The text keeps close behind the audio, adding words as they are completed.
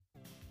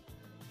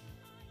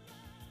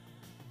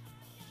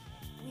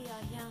We are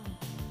young,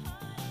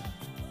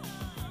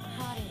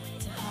 hearted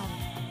to heart,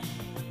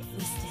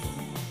 we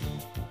stand.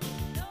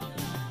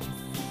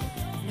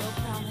 No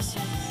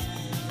promises,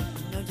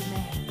 no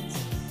demands.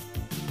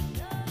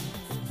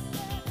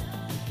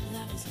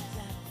 Love is a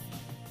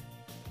battlefield.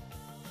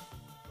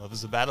 Love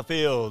is a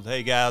battlefield.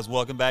 Hey guys,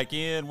 welcome back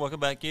in. Welcome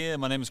back in.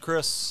 My name is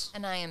Chris.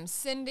 And I am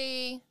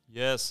Cindy.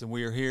 Yes, and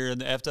we are here in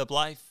the F'd Up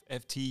Life,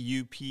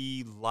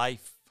 FTUP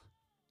Life,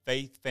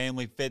 Faith,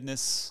 Family,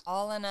 Fitness,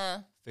 All in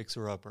a,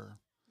 Fixer Upper.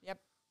 yep.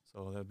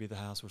 So that'll be the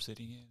house we're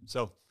sitting in.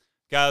 So,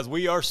 guys,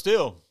 we are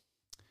still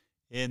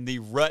in the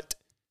rut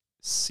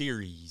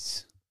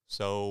series.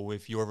 So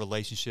if your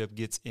relationship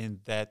gets in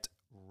that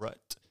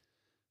rut,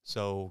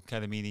 so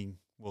kind of meaning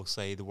we'll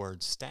say the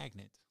word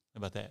stagnant. How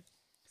about that?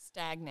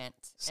 Stagnant.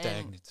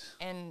 Stagnant.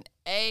 And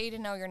A, to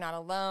know you're not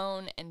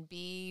alone, and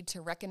B,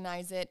 to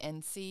recognize it,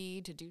 and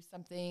C, to do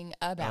something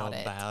about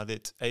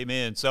it.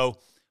 Amen. So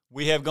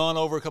we have gone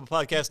over a couple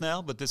podcasts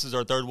now, but this is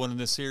our third one in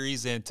this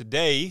series. And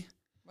today,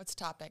 What's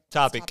topic?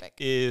 topic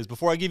is,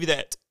 before I give you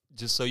that,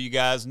 just so you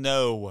guys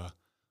know,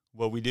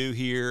 what we do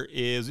here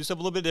is do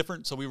something a little bit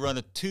different. So we run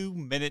a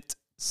 2-minute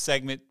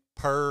segment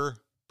per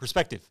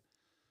perspective.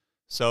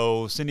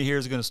 So Cindy here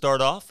is going to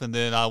start off, and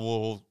then I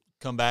will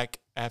come back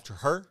after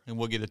her, and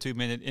we'll get a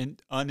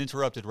 2-minute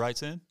uninterrupted, right,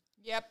 Cindy?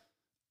 Yep.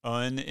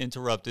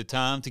 Uninterrupted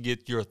time to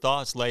get your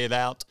thoughts, lay it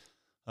out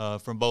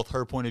from both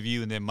her point of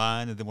view and then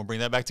mine, and then we'll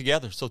bring that back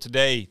together. So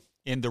today,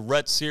 in the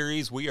Rut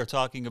series, we are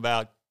talking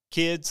about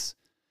kids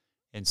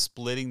and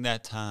splitting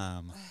that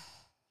time,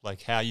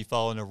 like how you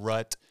fall in a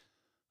rut.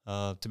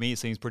 To me, it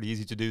seems pretty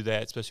easy to do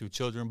that, especially with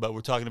children, but we're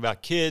talking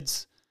about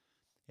kids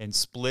and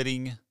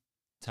splitting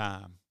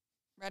time.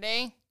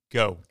 Ready?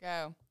 Go.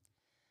 Go.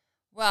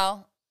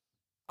 Well,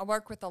 I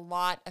work with a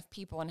lot of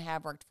people and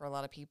have worked for a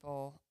lot of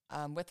people,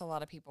 with a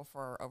lot of people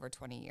for over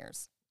 20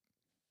 years.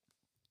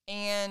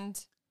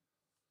 And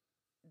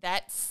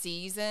that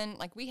season,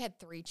 like we had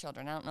 3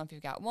 children. I don't know if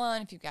you've got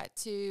 1, if you've got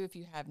 2, if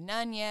you have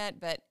none yet,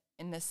 but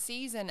in the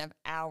season of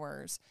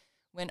ours,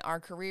 when our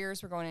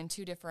careers were going in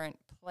 2 different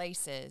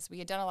places, we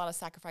had done a lot of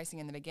sacrificing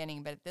in the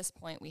beginning, but at this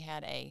point we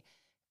had a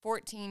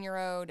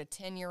 14-year-old, a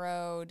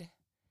 10-year-old,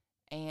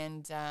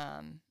 and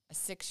a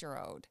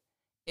 6-year-old.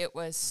 It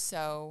was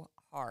so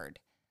hard.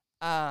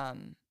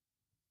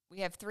 We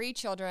have 3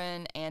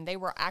 children, and they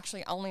were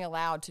actually only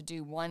allowed to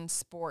do 1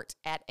 sport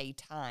at a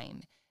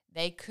time.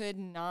 They could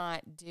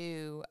not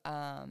do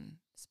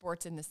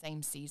sports in the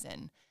same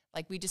season.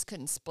 Like, we just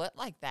couldn't split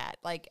like that.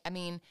 Like, I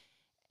mean,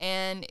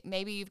 and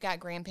maybe you've got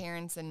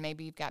grandparents, and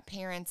maybe you've got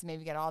parents, and maybe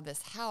you've got all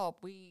this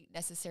help. We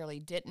necessarily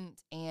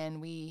didn't, and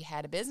we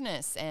had a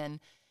business, and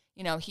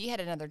you know, he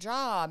had another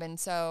job, and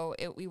so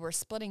we were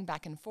splitting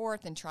back and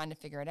forth and trying to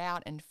figure it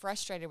out and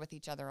frustrated with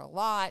each other a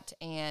lot,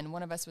 and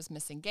one of us was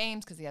missing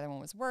games because the other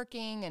one was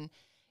working, and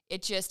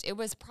it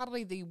was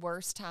probably the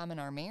worst time in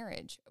our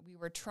marriage. We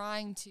were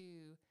trying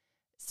to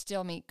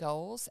still meet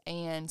goals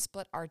and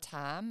split our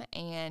time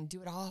and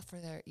do it all for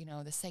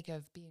the sake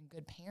of being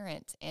good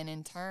parents, and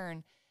in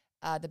turn,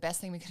 the best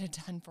thing we could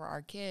have done for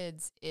our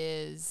kids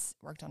is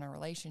worked on our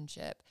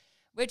relationship,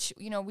 which,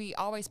 we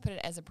always put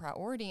it as a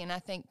priority. And I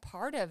think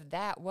part of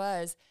that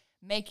was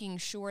making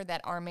sure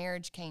that our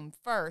marriage came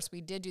first.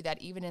 We did do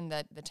that even in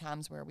the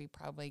times where we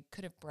probably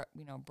could have,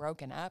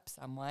 broken up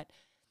somewhat.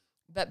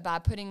 But by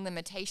putting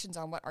limitations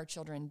on what our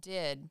children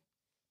did,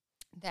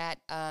 that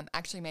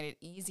actually made it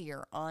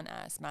easier on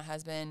us. My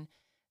husband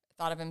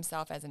thought of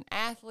himself as an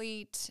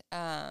athlete,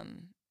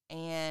 and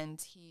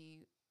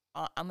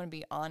I'm going to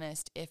be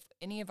honest, if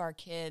any of our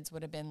kids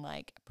would have been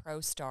like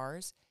pro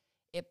stars,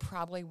 it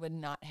probably would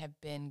not have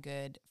been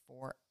good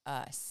for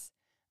us,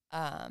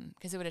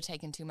 because it would have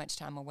taken too much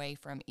time away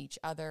from each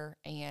other,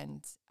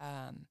 and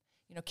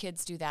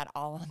kids do that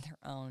all on their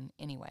own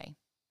anyway.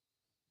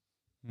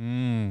 All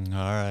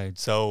right,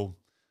 so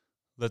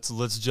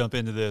let's jump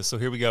into this. So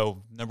here we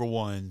go. Number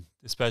 1,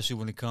 especially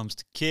when it comes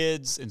to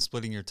kids and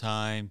splitting your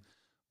time,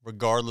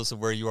 regardless of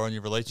where you are in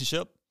your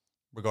relationship,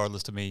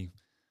 regardless to me.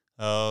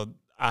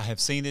 I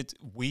have seen it.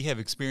 We have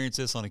experienced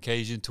this on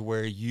occasion to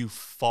where you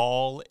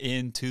fall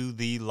into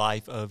the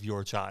life of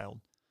your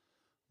child.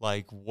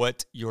 Like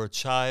what your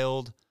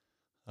child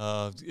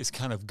is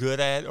kind of good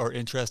at or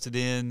interested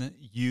in,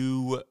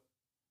 you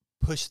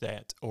push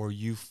that or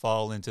you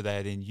fall into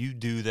that and you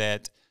do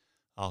that.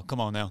 Oh, come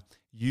on now.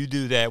 You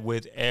do that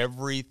with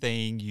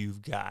everything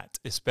you've got,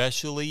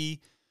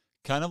 especially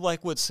kind of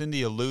like what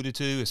Cindy alluded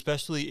to,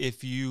 especially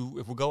if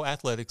we'll go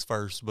athletics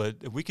first, but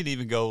if we could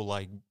even go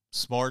like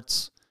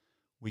smarts,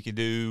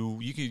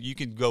 you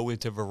can go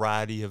into a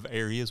variety of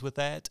areas with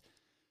that.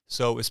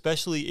 So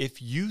especially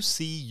if you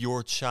see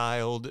your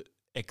child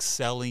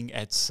excelling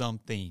at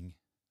something.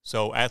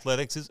 So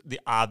athletics is the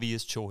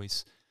obvious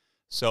choice.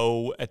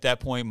 So at that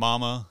point,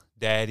 mama,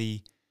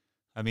 daddy,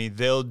 I mean,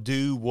 they'll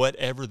do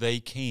whatever they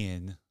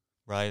can,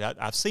 right?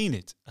 I've seen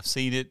it.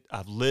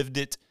 I've lived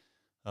it.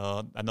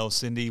 I know,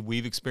 Cindy,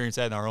 we've experienced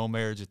that in our own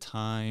marriage at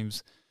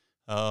times.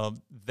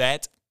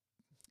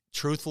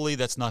 Truthfully,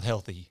 that's not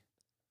healthy.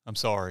 I'm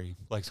sorry.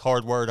 Like,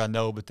 hard word, I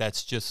know, but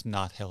that's just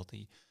not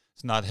healthy.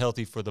 It's not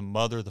healthy for the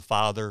mother, the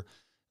father,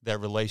 that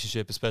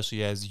relationship,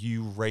 especially as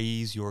you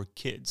raise your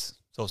kids.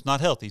 So it's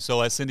not healthy.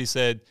 So as Cindy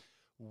said,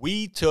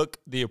 we took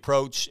the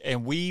approach,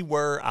 and we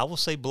were, I will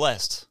say,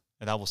 blessed.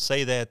 And I will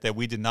say that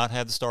we did not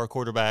have the star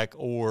quarterback,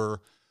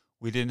 or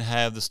we didn't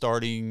have the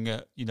starting,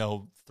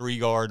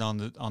 3-guard on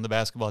the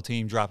basketball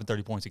team dropping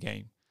 30 points a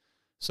game.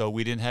 So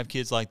we didn't have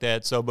kids like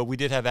that. So, but we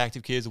did have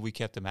active kids, and we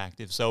kept them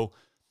active. So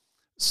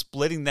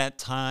splitting that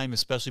time,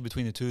 especially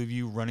between the two of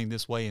you, running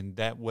this way and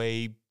that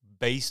way,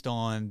 based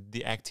on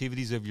the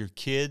activities of your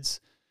kids,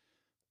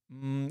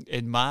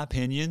 in my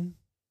opinion,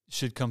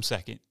 should come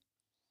second.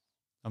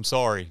 I'm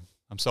sorry.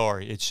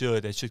 It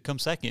should come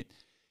second.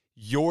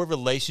 Your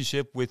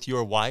relationship with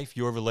your wife,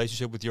 your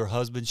relationship with your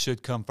husband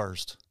should come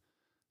first.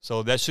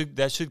 So that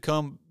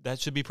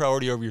should be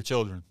priority over your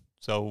children.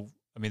 So,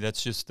 I mean,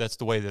 that's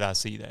the way that I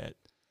see that.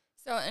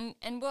 So,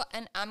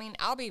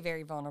 I'll be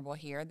very vulnerable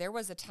here. There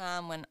was a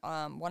time when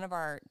one of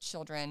our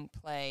children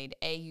played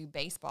AU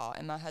baseball,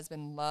 and my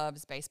husband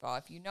loves baseball.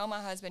 If you know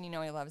my husband, you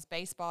know he loves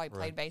baseball. He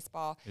played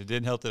baseball. It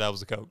didn't help that I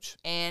was a coach.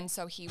 And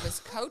so he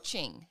was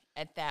coaching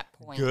at that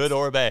point. Good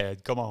or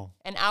bad, come on.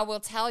 And I will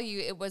tell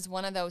you, it was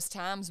one of those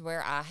times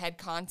where I had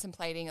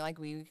contemplated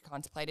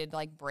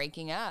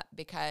breaking up,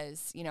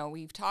 because,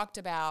 we've talked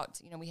about,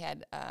 we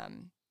had,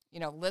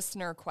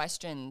 listener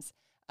questions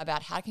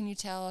about how can you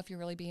tell if you're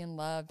really being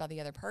loved by the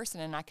other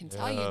person. And I can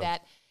tell you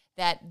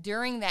that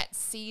during that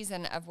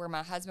season of where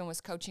my husband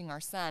was coaching our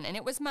son, and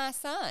it was my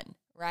son,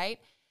 right?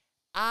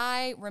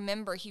 I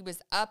remember he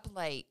was up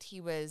late. He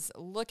was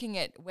looking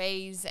at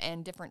ways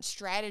and different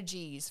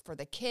strategies for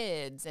the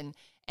kids and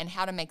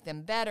how to make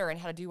them better and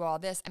how to do all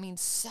this. I mean,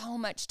 so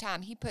much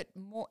time. He put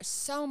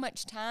so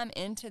much time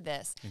into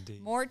this.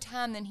 Indeed. More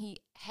time than he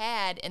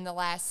had in the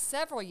last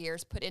several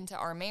years put into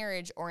our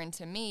marriage or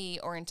into me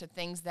or into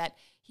things that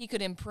he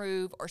could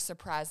improve or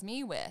surprise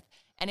me with.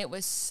 And it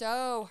was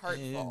so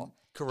hurtful.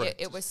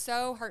 Correct. It was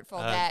so hurtful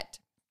that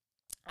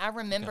I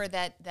remember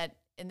that,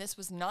 and this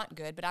was not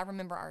good, but I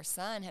remember our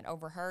son had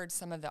overheard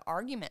some of the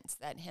arguments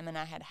that him and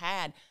I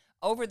had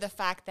over the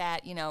fact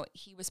that,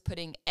 he was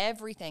putting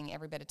every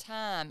bit of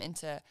time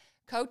into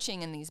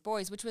coaching in these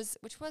boys, which was,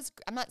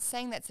 I'm not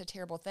saying that's a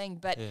terrible thing,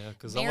 but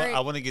because I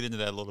want to get into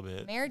that a little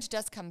bit. Marriage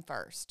does come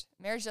first.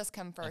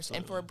 Absolutely.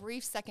 And for a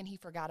brief second, he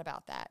forgot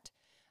about that.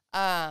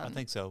 I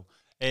think so.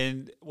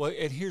 And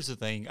here's the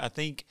thing. I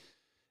think,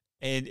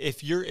 and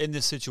if you're in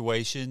this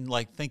situation,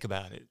 think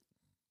about it.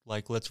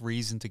 Let's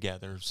reason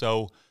together.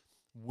 So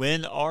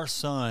when our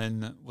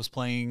son was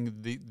playing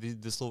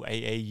this little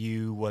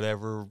AAU,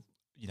 whatever,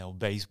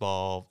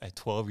 baseball at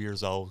 12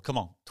 years old,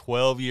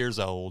 12 years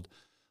old,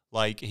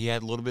 he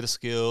had a little bit of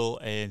skill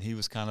and he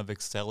was kind of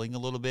excelling a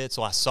little bit.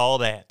 So I saw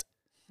that.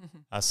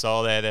 I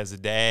saw that as a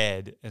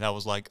dad, and I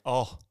was like,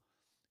 oh,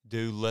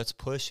 dude, let's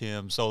push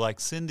him. So like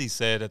Cindy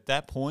said, at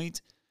that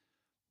point,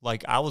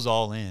 I was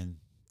all in.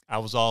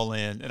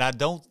 And I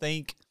don't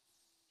think,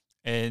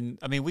 and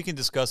I mean, we can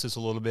discuss this a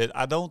little bit.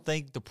 I don't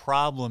think the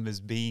problem is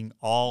being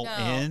all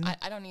in.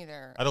 I don't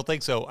either. I don't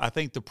think so. I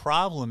think the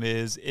problem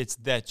is it's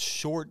that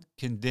short,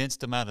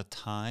 condensed amount of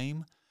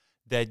time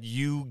that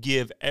you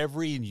give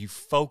and you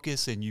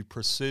focus and you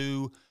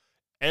pursue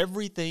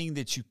everything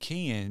that you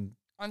can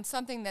on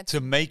something that's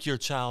to make your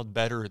child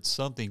better at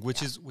something,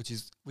 which is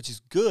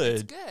good.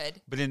 It's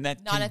good. But in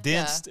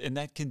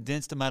that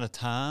condensed amount of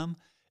time,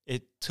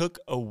 it took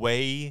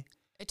away.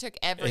 It took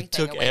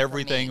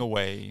everything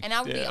away. And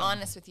I would be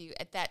honest with you.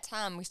 At that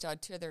time, we still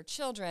had 2 other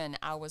children.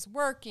 I was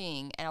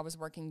working,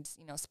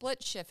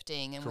 split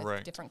shifting and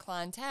with different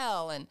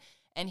clientele,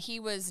 and he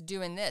was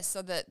doing this.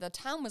 So the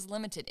time was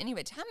limited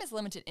anyway. Time is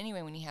limited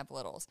anyway when you have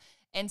littles.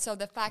 And so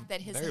the fact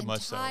that his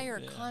entire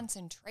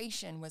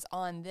concentration was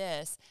on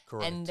this,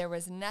 and there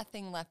was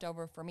nothing left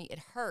over for me, it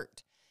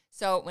hurt.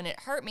 So when it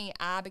hurt me,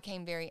 I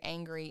became very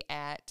angry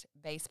at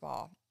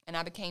baseball. And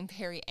I became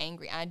very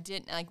angry. I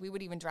didn't, we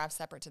would even drive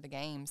separate to the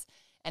games.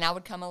 And I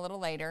would come a little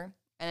later.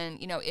 And,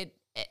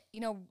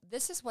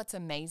 this is what's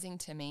amazing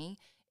to me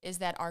is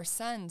that our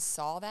son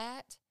saw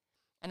that.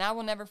 And I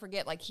will never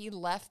forget, he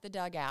left the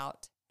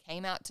dugout,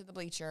 came out to the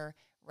bleacher,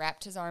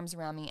 wrapped his arms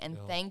around me, and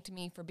thanked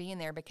me for being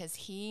there because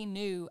he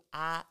knew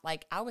I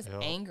was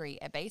angry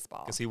at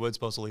baseball. Because he wasn't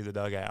supposed to leave the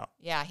dugout.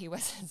 Yeah, he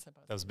wasn't supposed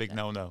to. That was a big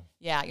no-no.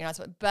 Yeah, you're not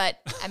supposed to. But,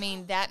 I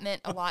mean, that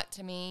meant a lot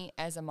to me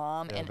as a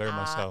mom. Yeah, and very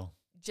much so.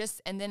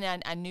 And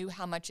then I knew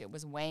how much it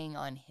was weighing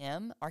on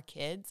him, our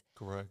kids.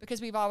 Correct.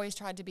 Because we've always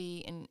tried to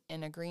be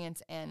in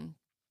agreement. And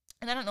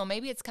I don't know,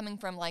 maybe it's coming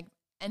from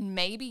and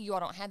maybe you all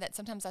don't have that.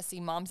 Sometimes I see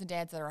moms and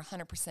dads that are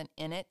 100%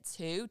 in it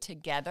too,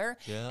 together.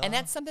 Yeah. And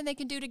that's something they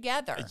can do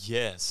together.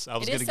 Yes. I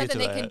was going to get to that. It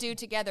is something they can do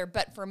together.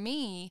 But for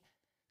me,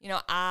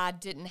 I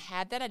didn't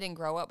have that. I didn't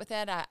grow up with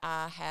that.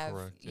 I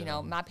have,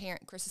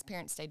 Chris's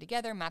parents stayed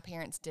together. My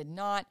parents did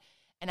not.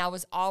 And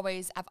I've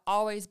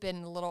always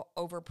been a little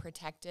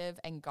overprotective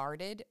and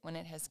guarded when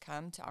it has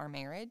come to our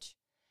marriage.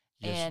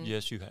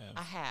 Yes, you have.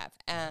 I have.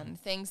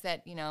 Things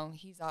that,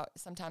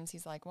 sometimes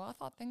he's like, well, I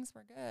thought things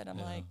were good. I'm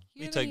like,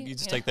 you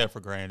just take that for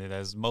granted,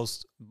 as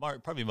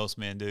probably most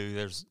men do.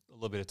 There's a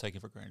little bit of taking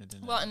for granted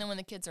in Well, that. and then when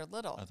the kids are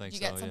little, I think you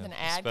got so, something yeah.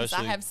 to add? Because I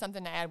Especially- have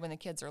something to add when the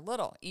kids are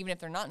little, even if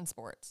they're not in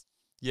sports.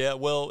 Yeah,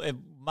 well,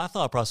 and my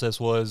thought process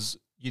was,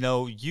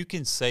 you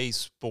can say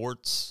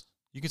sports,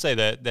 you can say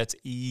that that's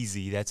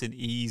easy. That's an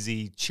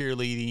easy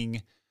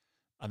cheerleading.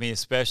 I mean,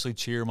 especially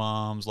cheer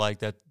moms, like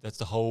that. That's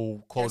the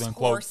whole quote There's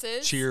unquote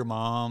horses, cheer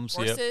moms.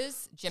 Yep.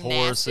 Horses,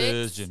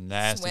 Horses,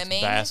 gymnastics,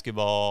 swimming.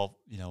 basketball,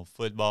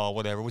 football,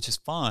 whatever, which is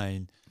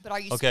fine. But are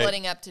you Okay.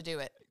 splitting up to do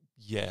it?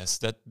 Yes,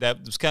 that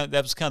was kind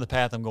of the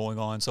path I'm going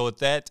on. So at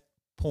that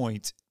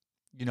point,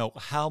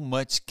 how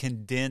much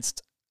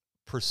condensed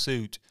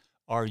pursuit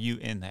are you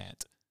in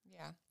that?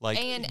 Yeah. Like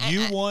And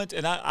you I- want,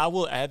 and I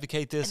will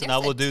advocate this, and I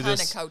there's will a do ton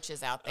this. of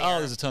coaches out there. Oh,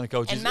 there's a ton of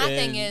coaches. And my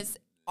thing is,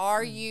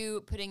 are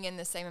you putting in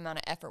the same amount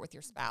of effort with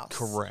your spouse?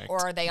 Correct. Or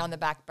are they on the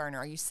back burner?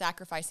 Are you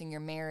sacrificing your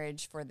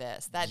marriage for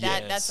this? That's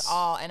Yes.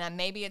 all. And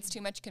maybe it's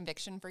too much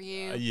conviction for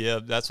you. Yeah,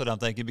 that's what I'm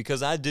thinking,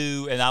 because I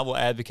do, and I will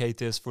advocate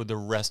this for the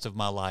rest of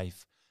my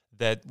life,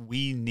 that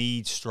we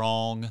need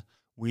strong.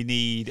 We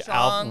need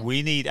Strong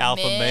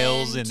alpha men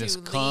males in to this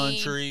lead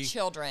country.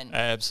 children.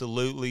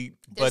 Absolutely. This-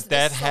 But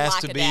that this is a has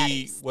lack to of be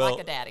daddies. well, Lack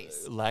of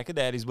daddies. lack of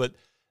daddies. But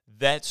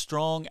that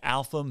strong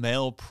alpha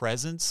male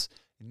presence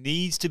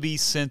needs to be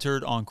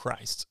centered on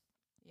Christ.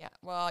 Yeah.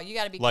 Well, you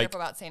got to be Like-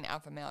 careful about saying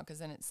alpha male because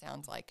then it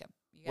sounds like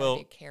you got to Well,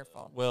 be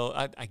careful. Well,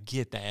 I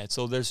get that.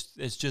 So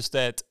it's just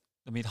that.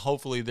 I mean,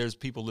 hopefully there's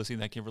people listening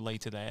that can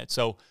relate to that.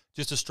 So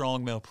just a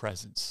strong male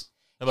presence.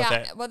 How about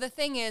that? Well, the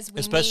thing is,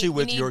 Especially we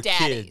with need your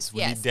daddies. kids.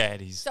 We need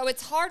daddies. So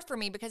it's hard for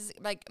me because,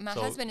 like, my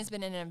So- husband has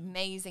been an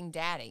amazing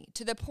daddy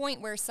to the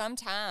point where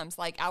sometimes,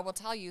 like, I will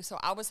tell you, so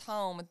I was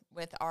home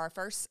with our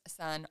first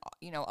son,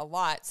 a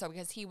lot. So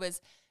because he was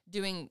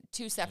doing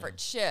two separate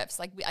shifts,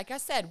 like I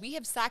said, we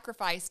have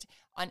sacrificed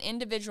on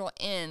individual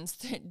ends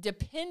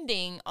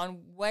depending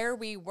on where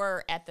we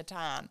were at the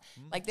time.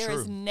 Like there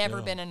has true. never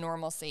Yeah. been a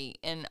normalcy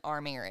in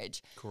our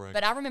marriage. Correct.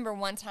 But I remember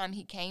one time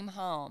he came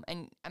home,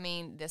 and I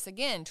mean, this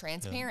again,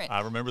 transparent.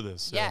 I remember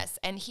this. Yeah. Yes,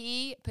 and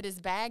he put his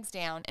bags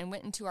down and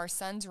went into our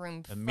son's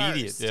room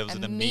Immediate. first. It was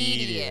an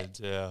immediate.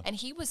 Yeah. And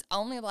he was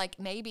only like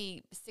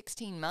maybe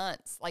 16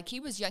 months. Like he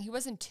was young. He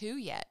wasn't 2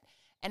 yet.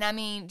 And I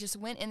mean, just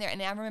went in there,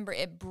 and I remember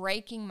it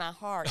breaking my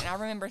heart. And I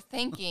remember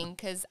thinking,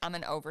 because I'm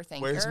an overthinker.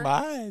 Where's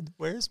mine?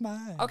 Where's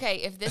mine? Okay,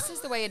 if this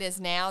is the way it is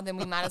now, then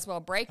we might as well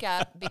break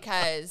up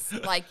because,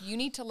 like, you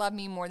need to love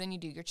me more than you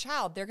do your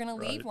child. They're going to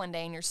leave Right. one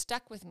day, and you're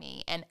stuck with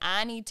me, and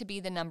I need to be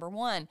the number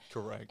one.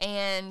 Correct.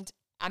 And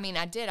I mean,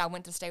 I did. I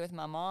went to stay with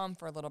my mom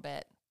for a little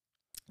bit.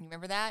 You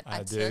remember that?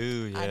 I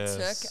do,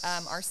 yes. I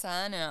took our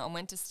son and I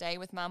went to stay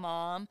with my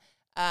mom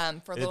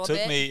for a little It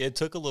took bit. it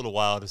took a little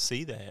while to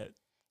see that,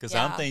 because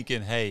Yeah. I'm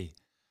thinking, hey,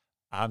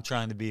 I'm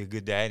trying to be a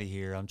good daddy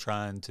here. I'm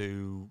trying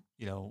to,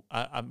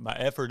 my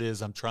effort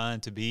is I'm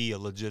trying to be a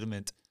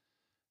legitimate,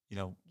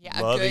 Yeah,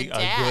 loving, a good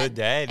dad. a good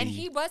daddy. And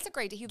he was a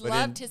great. He But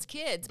loved in- his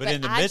kids, but but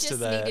in the I midst just of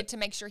that- needed to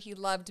make sure he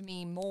loved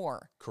me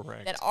more.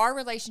 Correct. That our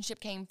relationship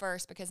came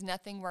first because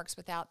nothing works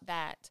without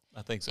that.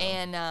 I think so.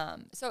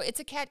 And so it's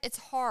it's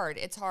hard.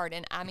 It's hard.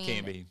 And I mean,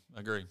 Can't be. I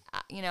agree.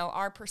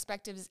 our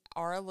perspectives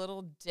are a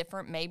little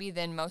different maybe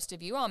than most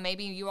of you all.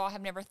 Maybe you all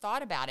have never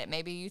thought about it.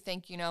 Maybe you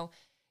think,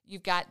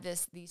 you've got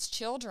these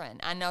children.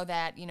 I know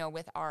that,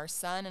 with our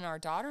son and our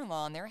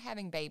daughter-in-law, and they're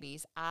having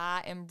babies,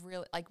 I am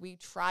really, we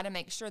try to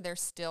make sure they're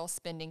still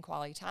spending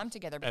quality time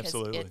together because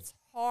Absolutely. it's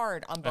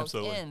hard on both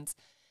Absolutely. ends.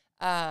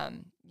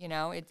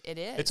 It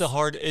is.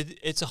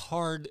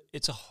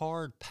 It's a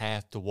hard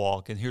path to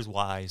walk, and here's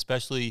why.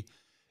 Especially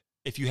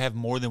if you have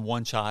more than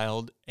one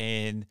child,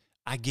 and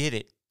I get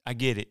it.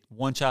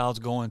 One child's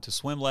going to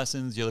swim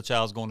lessons, the other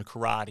child's going to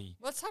karate.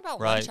 Let's talk about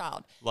one Right.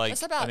 child. Like,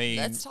 let's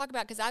I talk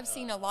about because I've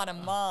seen a lot of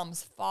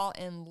moms fall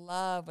in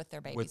love with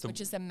their babies, the- which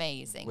is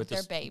amazing. with With their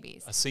this-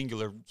 babies, A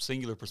singular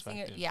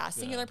perspective.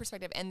 singular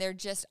perspective, and they're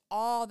just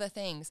all the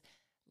things.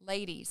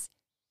 Ladies,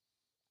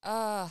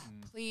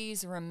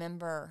 please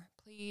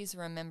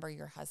remember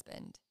your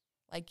husband.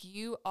 Like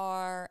you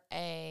are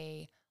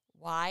a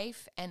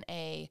wife and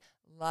a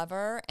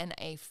lover and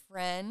a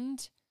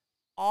friend,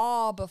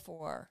 all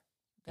before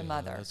the Yeah,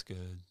 mother. That's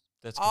good.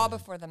 That's all good.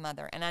 before the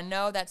mother. And I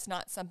know that's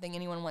not something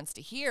anyone wants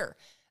to hear.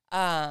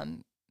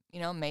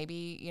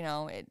 Maybe,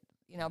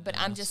 but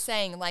I'm just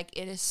saying,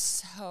 it is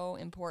so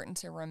important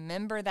to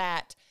remember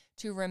that,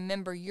 to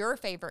remember your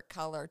favorite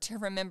color, to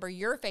remember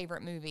your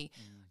favorite movie.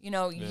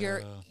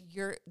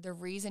 You're the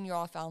reason you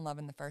all fell in love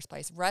in the first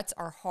place. Ruts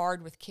are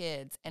hard with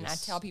kids. And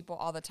Yes. I tell people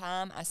all the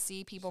time, I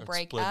see people Start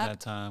break splitting up that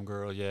time,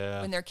 girl.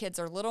 Yeah. when their kids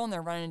are little and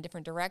they're running in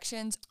different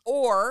directions,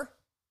 or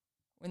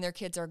when their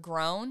kids are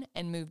grown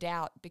and moved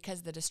out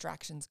because the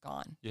distraction's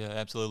gone. Yeah,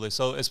 absolutely.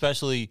 So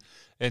especially,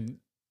 and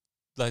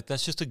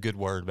that's just a good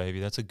word, baby.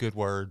 That's a good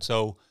word.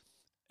 So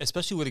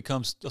especially when it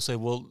comes, they'll say,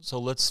 well, so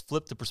let's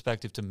flip the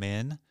perspective to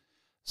men.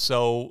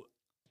 So,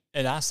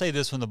 and I say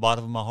this from the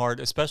bottom of my heart,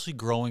 especially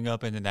growing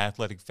up in an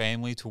athletic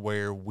family to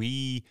where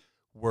we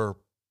were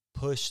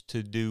pushed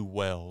to do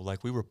well.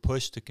 Like we were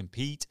pushed to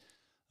compete.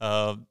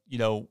 And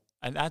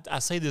I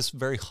say this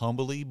very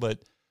humbly,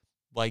 but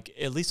like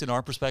at least in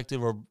our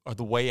perspective, or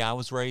the way I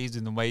was raised,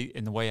 and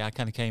the way I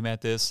kind of came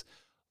at this,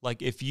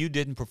 like if you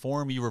didn't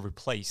perform, you were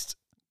replaced.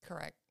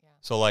 Correct. Yeah.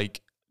 So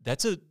like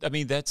that's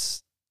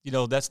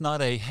that's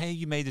not a, hey,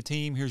 you made the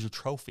team, here's your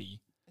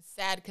trophy. It's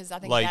sad because I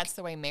think Like- that's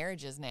the way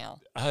marriage is now.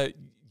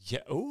 Yeah.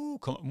 Oh,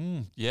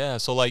 yeah.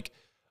 So like,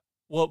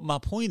 well, my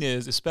point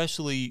is,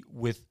 especially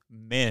with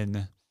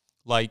men,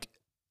 like,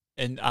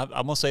 and I'm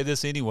gonna say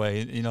this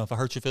anyway. You know, if I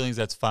hurt your feelings,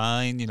 that's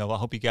fine. You know, I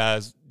hope you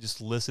guys just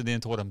listen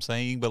into what I'm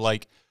saying. But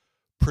like,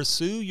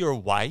 pursue your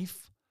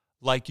wife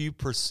like you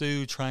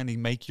pursue trying to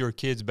make your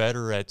kids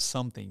better at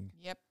something.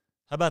 Yep.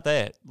 How about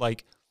that?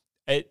 Like,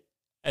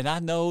 and I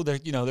know there,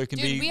 there can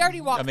Dude, be. we already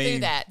walked I mean, through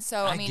that.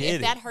 So, I mean, get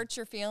if that it. hurts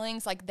your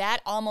feelings, like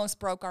that almost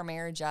broke our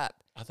marriage up.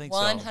 I think so.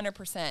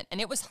 100%. And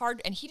it was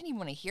hard. And he didn't even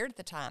want to hear it at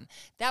the time.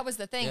 That was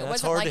the thing. Yeah, It that's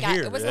wasn't hard like to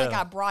hear, it wasn't like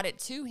yeah. I brought it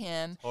to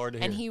him. Hard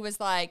to and hear. he was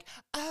like,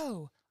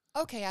 oh,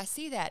 okay, I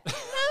see that.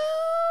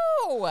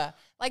 No.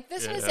 Like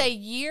this was Yeah. a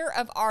year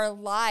of our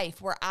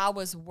life where I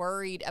was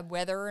worried of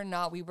whether or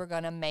not we were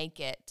going to make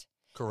it.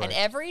 Correct. And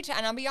every time,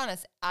 and I'll be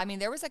honest, I mean,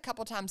 there was a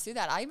couple times through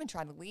that I even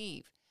tried to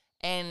leave.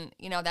 And,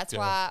 that's Yeah.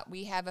 why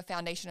we have a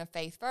foundation of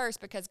faith first,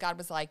 because God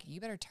was like,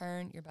 you better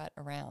turn your butt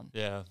around.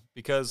 Yeah,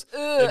 because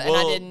Ugh, and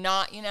I did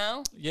not,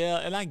 Yeah,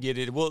 and I get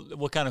it.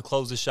 We'll kind of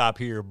close the shop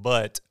here,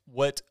 but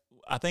what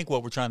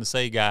we're trying to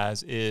say,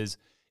 guys, is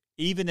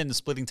even in the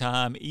splitting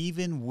time,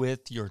 even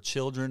with your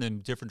children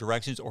in different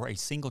directions, or a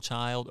single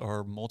child,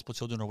 or multiple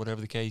children, or whatever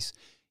the case,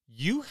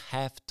 you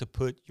have to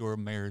put your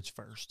marriage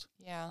first.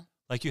 Yeah.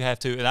 Like you have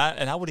to,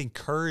 and I would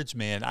encourage,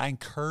 man. I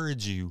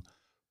encourage you,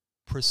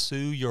 pursue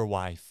your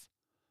wife.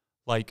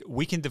 Like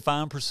we can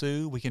define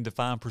pursue, we can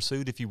define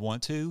pursuit if you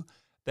want to.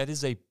 That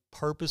is a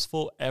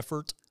purposeful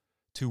effort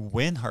to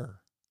win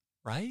her,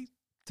 right?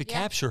 To Yeah.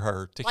 capture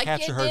her, to Like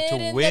capture you her, did to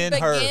in win the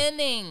her.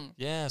 beginning.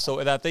 Yeah. So,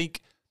 and I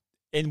think,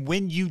 and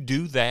when you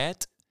do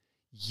that,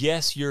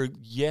 yes,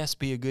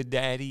 be a good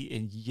daddy,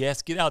 and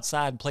yes, get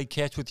outside and play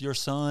catch with your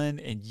son,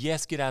 and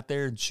yes, get out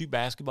there and shoot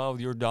basketball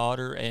with your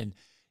daughter, and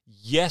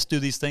yes, do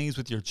these things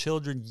with your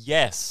children.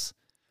 Yes,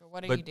 But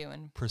what are But- you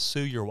doing?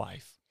 pursue your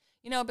wife.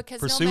 Because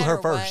Pursue no matter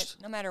her first.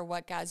 what, no matter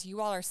what, guys, you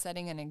all are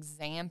setting an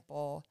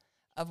example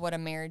of what a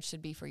marriage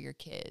should be for your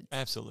kids.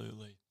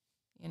 Absolutely.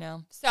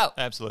 So,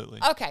 Absolutely.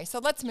 okay, so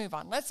let's move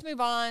on. Let's move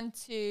on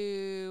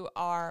to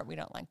we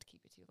don't like to keep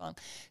it too long,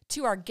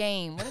 to our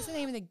game. What is the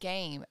name of the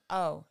game?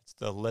 Oh,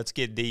 So let's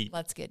get deep.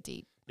 let's get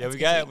deep. Yeah, Let's we've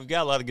get deep.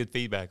 got a lot of good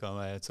feedback on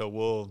that.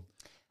 So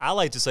I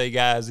like to say,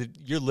 guys, if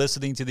you're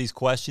listening to these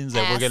questions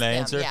that we're Ask going to them,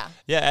 answer,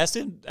 yeah.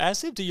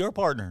 ask them to your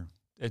partner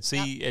and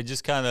see, and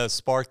just kind of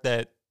spark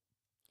that,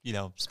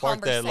 like,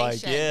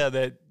 Conversation.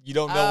 that you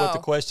don't know what the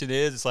Oh. question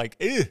is. It's like,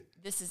 ew.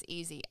 This is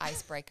easy.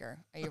 Icebreaker.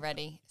 Are you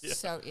ready?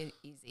 So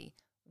easy.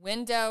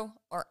 Window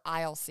or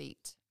aisle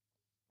seat?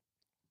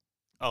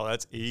 Oh,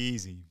 that's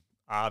easy.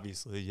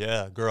 Obviously,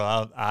 yeah,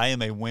 girl. I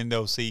am a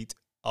window seat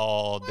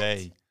all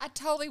day. I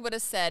totally would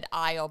have said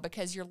aisle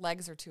because your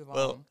legs are too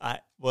long.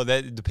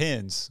 That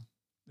depends.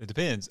 It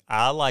depends.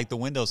 I like the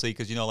window seat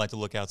because I like to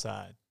look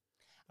outside.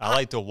 I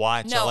like to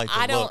watch. no, I like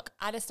to don't. look.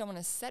 I just don't want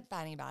to sit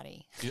by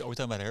anybody. Are we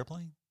talking about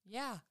airplane?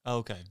 Yeah, Oh,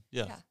 okay.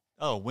 Yeah. Yeah.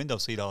 Oh, window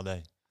seat all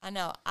day. I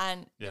know.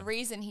 And Yeah. the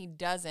reason he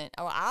doesn't,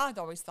 I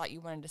always thought you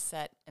wanted to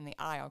sit in the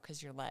aisle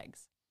because your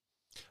legs.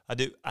 I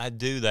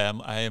do that.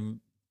 I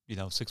am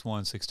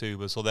 6'1", 6'2",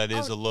 but so that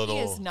is a little.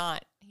 He is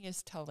not. He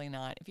is totally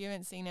not. If you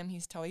haven't seen him,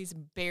 he's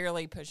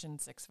barely pushing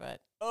 6 foot.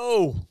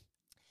 Oh,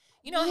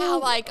 You know how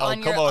Oh,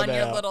 on your come on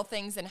your now. little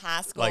things in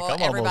high school, Like, I'm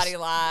everybody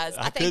almost- lies.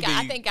 I I think could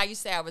I be- think I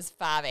used to say I was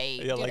 5'8".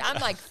 Yeah, Dude, like- I'm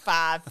like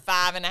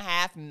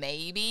 5'5.5",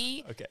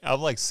 maybe. okay.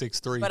 I'm like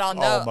 6'3", But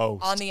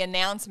almost. on the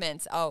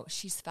announcements, oh,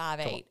 she's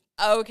 5'8".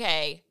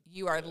 Okay,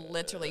 you are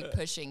literally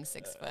pushing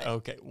 6 foot.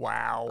 Okay.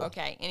 Wow.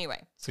 Okay,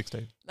 anyway,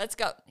 6'2". let's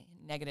go.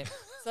 Negative.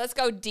 So let's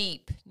go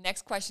deep.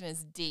 Next question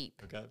is deep.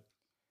 Okay.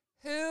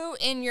 Who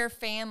in your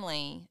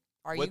family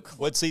are you?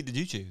 What seat did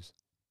you choose?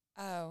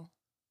 Oh,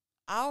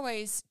 I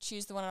always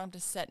choose the one I don't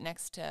have to sit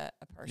next to a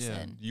Yeah,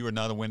 person. you are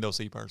not a window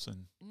seat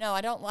person. No,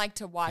 I don't like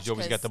to watch. 'Cause you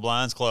always got 'cause the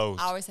blinds closed.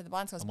 I always have the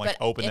blinds closed. I'm like,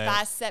 but open if that.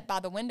 I sit by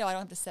the window, I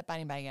don't have to sit by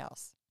anybody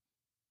else.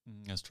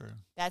 That's true.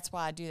 That's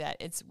why I do that.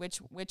 It's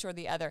which or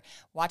the other.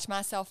 Watch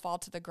myself fall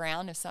to the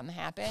ground if something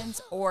happens,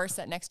 or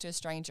sit next to a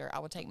stranger. I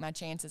will take my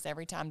chances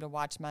every time to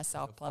watch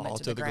myself plummet Fall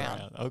to the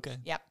ground. Okay.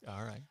 Yep.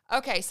 All right.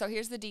 Okay, so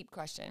here's the deep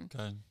question.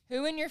 Okay.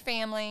 Who in your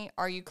family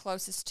are you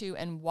closest to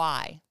and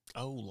why?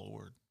 Oh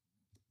Lord,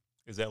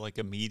 is that like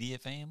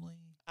immediate family?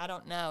 I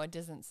don't know. It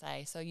doesn't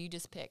say. So you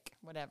just pick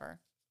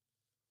whatever.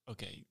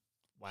 Okay.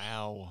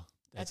 Wow.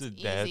 That's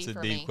That's a easy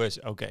for deep me.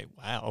 question. Okay.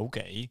 Wow.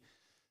 Okay.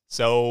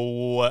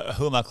 So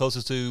who am I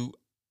closest to?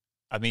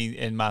 I mean,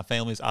 in my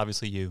family is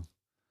obviously you.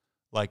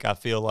 Like I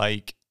feel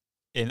like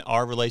in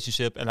our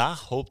relationship, and I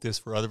hope this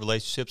for other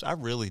relationships. I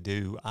really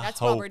do.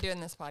 That's I hope. why we're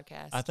doing this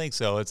podcast. I think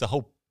so. It's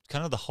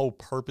kind of the whole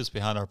purpose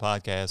behind our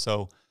podcast.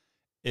 So,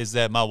 is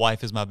that my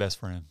wife is my best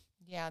friend.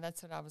 Yeah,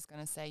 that's what I was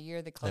going to say.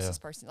 You're the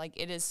closest person. Like,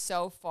 it is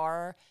so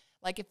far.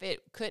 Like, if it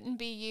couldn't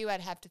be you,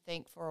 I'd have to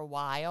think for a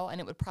while, and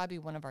it would probably be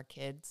one of our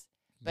kids.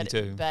 But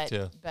too, But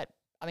yeah. but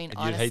I mean, And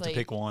honestly, you'd hate to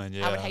pick one.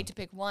 Yeah. I would hate to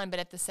pick one, but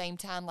at the same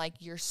time, like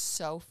you're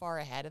so far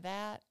ahead of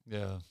that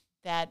Yeah.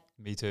 that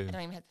Me too. I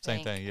don't even have to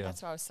Same think. thing. Yeah.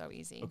 That's why it was so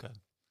easy. Okay.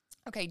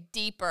 Okay,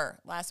 deeper.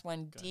 Last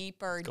one.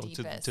 Deeper, Go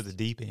deepest. to the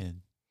deep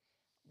end.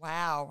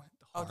 Wow.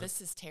 Oh, heart.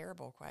 this is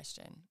terrible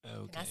question.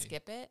 Okay. Can I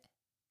skip it?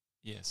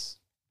 Yes.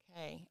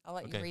 Okay, I'll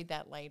let Okay. you read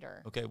that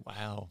later. Okay.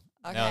 Wow.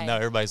 Okay. Now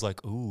everybody's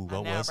like, ooh, I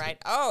what know, was right?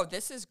 it? Oh,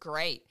 this is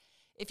great.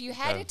 If you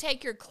had Okay. to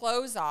take your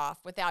clothes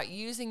off without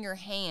using your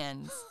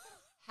hands,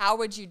 how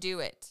would you do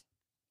it?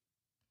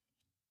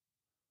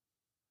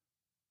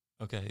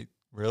 Okay.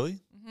 Really?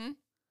 Mm-hmm.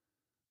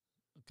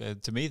 Okay.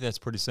 To me, that's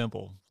pretty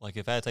simple. Like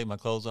if I had to take my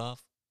clothes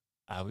off,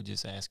 I would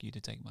just ask you to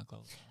take my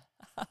clothes off.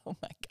 Oh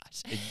my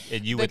gosh.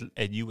 And you But-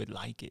 would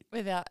like it.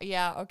 Without,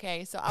 yeah,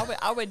 okay. So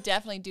I would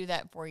definitely do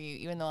that for you,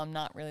 even though I'm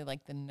not really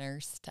like the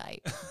nurse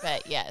type.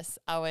 But yes,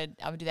 I would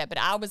do that. But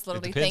I was It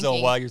literally depends thinking,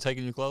 on why you're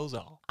taking your clothes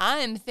off.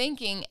 I'm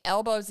thinking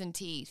elbows and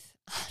teeth,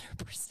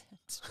 100%.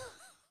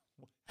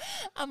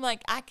 I'm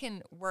like, I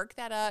can work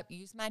that up,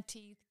 use my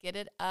teeth, get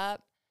it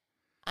up.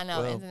 I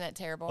know, Well, isn't that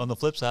terrible? On the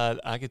flip side,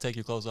 I could take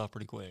your clothes off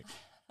pretty quick.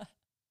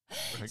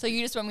 So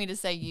you just want me to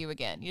say you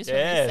again? You just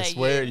want me to Yes. say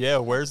Where? you? Yeah.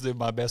 Where's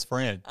my best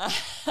friend?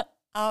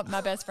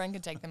 My best friend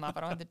can take them off.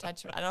 I don't have to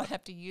touch. I don't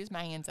have to use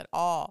my hands at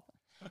all.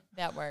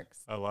 That works.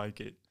 I like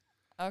it.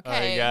 Okay. All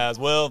right, guys.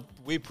 Well,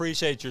 we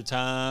appreciate your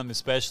time,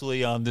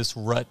 especially on this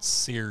Rut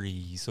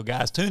series. So,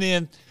 guys, tune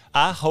in.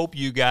 I hope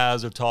you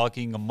guys are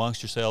talking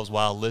amongst yourselves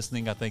while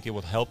listening. I think it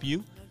will help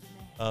you.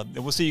 And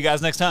we'll see you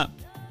guys next time.